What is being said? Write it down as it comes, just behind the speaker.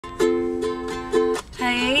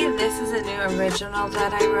this is a new original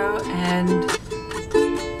that I wrote, and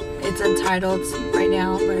it's untitled right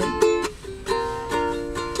now, but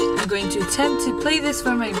I'm going to attempt to play this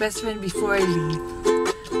for my best friend before I leave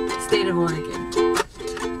state of Oregon.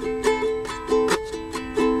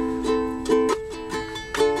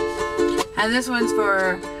 And this one's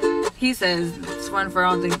for, he says, it's one for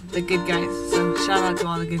all the good guys, so shout out to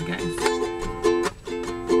all the good guys.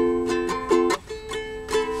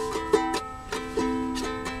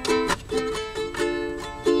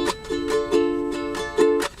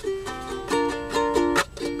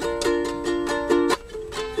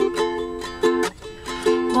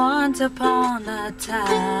 Once upon a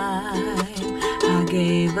time, I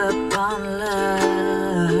gave up on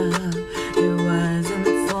love. It wasn't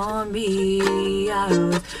for me, I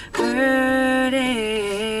was hurting.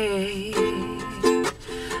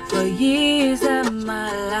 For years of my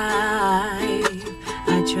life,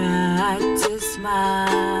 I tried to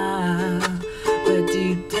smile, but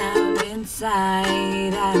deep down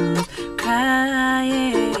inside, I was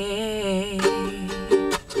crying.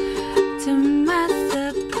 To my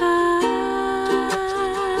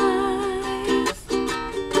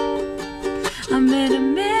I met a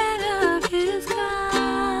man of his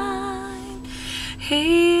kind.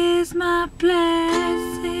 He is my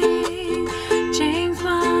blessing. James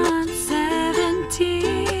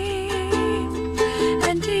 1:17,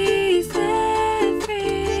 and he's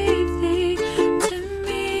everything to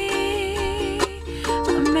me. A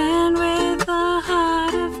man with a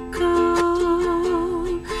heart of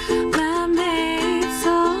gold, my made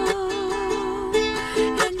soul,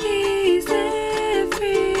 and he's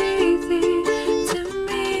everything.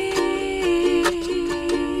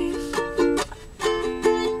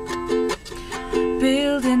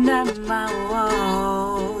 Building up my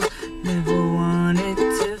wall, never wanted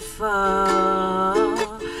to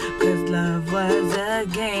fall, 'cause love was a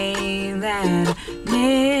game that I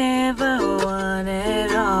never won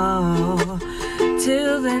at all.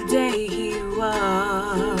 Till the day he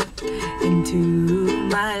walked into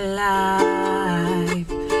my life,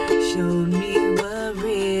 showed me what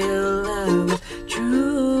real love was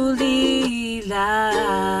truly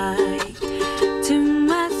like. To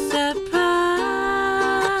my surprise,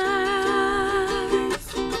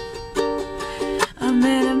 I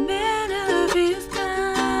met a man of his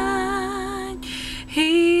kind. He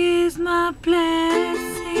is my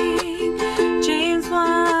blessing. James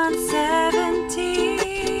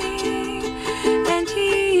 1:17, and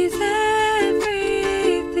he's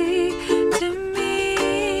everything to me.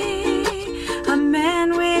 A man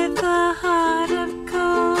with a heart of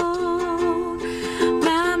gold,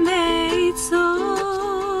 my made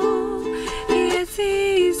soul. Yes,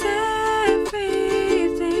 he's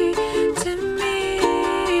everything to me.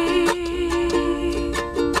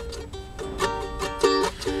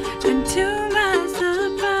 And to my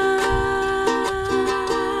surprise,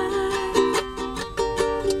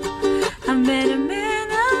 I met a man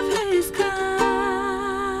of his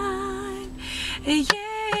kind. Yeah,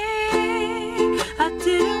 I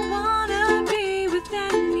didn't wanna be with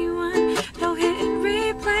anyone. No hit and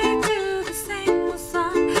replay to the same old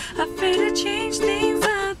song. Afraid to change things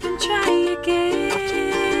up and try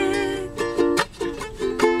again.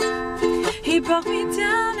 He broke me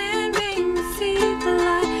down and made me see the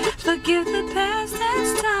light. Forgive the past and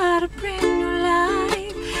start a brand new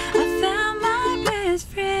life. I found my best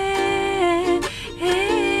friend.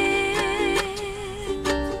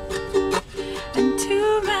 And to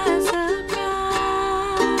my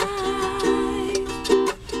surprise,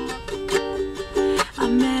 I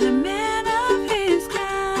met a man of his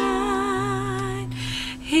kind.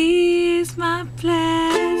 He is my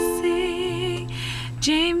blessing.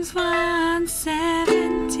 James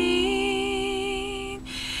 1:17,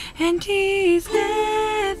 and he's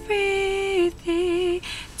everything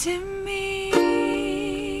to me.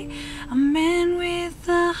 A man with a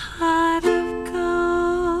heart of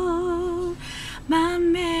gold, my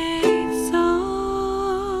made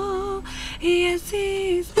soul. Yes,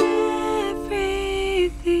 he's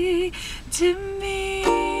everything to me.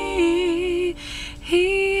 He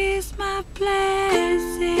is my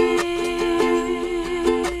blessing.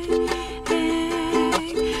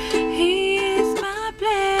 He is my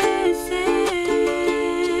blessing.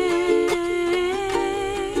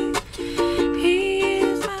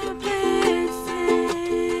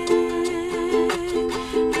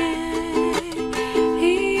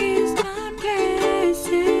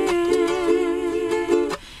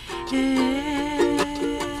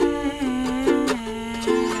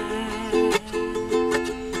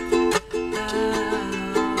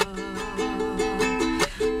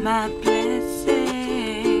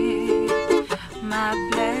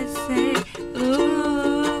 say, ooh.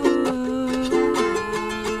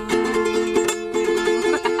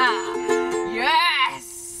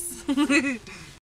 Yes!